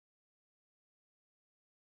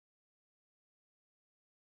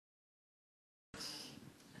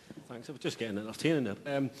thanks. I was just getting entertaining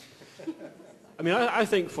there. I mean, I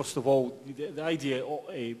think, first of all, the idea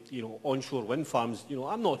of onshore wind farms,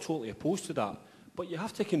 I'm not totally opposed to that. But you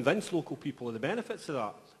have to convince local people of the benefits of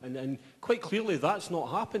that. And quite clearly, that's not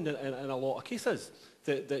happened in a lot of cases.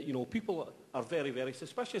 That people are very, very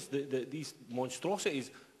suspicious that these monstrosities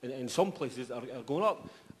in some places are going up.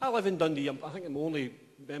 I live in Dundee. I think I'm the only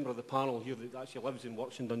member of the panel here that actually lives and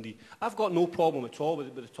works in Dundee. I've got no problem at all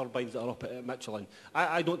with the turbines that are up at Michelin.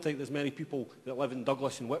 I don't think there's many people that live in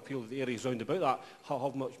Douglas and Whitfield, the areas round about that,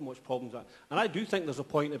 have much problems with that. And I do think there's a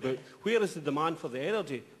point about where is the demand for the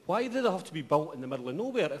energy? Why do they have to be built in the middle of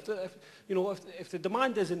nowhere? If the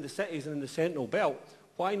demand is in the cities and in the central belt,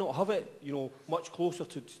 why not have it, much closer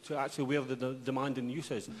to actually where the demand and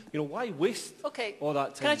use is? Why waste all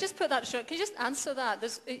that time? Can I just put that, can you just answer that?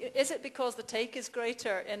 Is it because the take is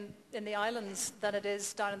greater in the islands than it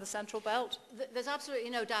is down in the central belt? There's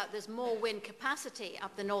absolutely no doubt there's more wind capacity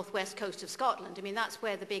up the northwest coast of Scotland. I mean, that's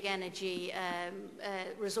where the big energy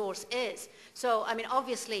resource is. So, I mean,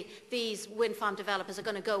 obviously, these wind farm developers are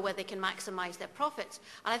going to go where they can maximise their profits.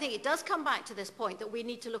 And I think it does come back to this point that we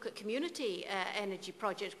need to look at community energy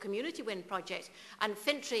projects, community wind projects. And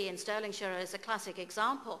Fintry in Stirlingshire is a classic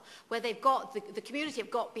example where they've got, the community have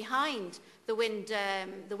got behind the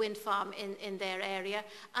wind farm in their area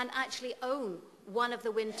and actually own one of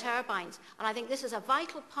the wind turbines. And I think this is a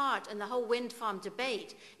vital part in the whole wind farm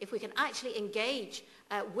debate, if we can actually engage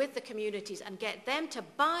with the communities and get them to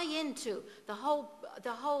buy into the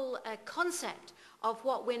whole concept of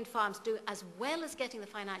what wind farms do, as well as getting the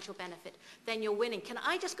financial benefit, then you're winning. Can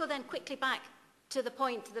I just go then quickly back to the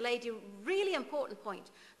point, the lady, really important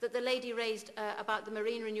point, that the lady raised about the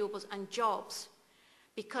marine renewables and jobs?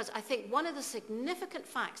 Because I think one of the significant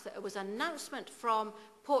facts that it was an announcement from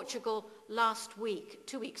Portugal last week,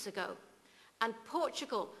 2 weeks ago, and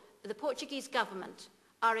Portugal, the Portuguese government,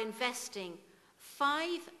 are investing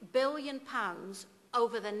 £5 billion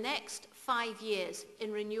over the next 5 years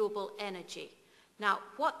in renewable energy. Now,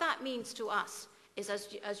 what that means to us is, as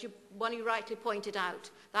one of you rightly pointed out,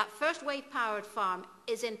 that first wave-powered farm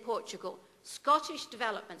is in Portugal. Scottish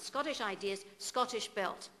development, Scottish ideas, Scottish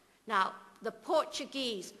built. Now, the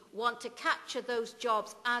Portuguese want to capture those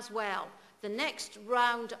jobs as well. The next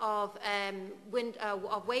round of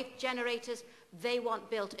wave generators, they want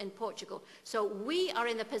built in Portugal. So we are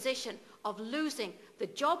in the position of losing the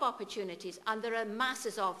job opportunities, and there are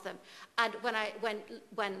masses of them. And when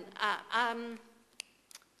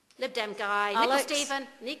Lib Dem guy,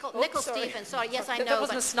 Nicol Stephen, sorry, yes, I know. That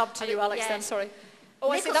wasn't a snub to you, Alex, then, sorry. Oh,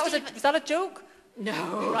 I see, was that a joke?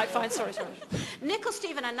 No. Right, fine, sorry. Nicol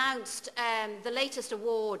Stephen announced the latest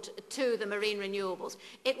award to the marine renewables.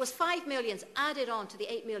 It was 5 million added on to the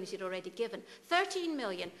 8 million he'd already given. 13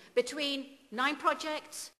 million between 9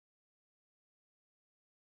 projects,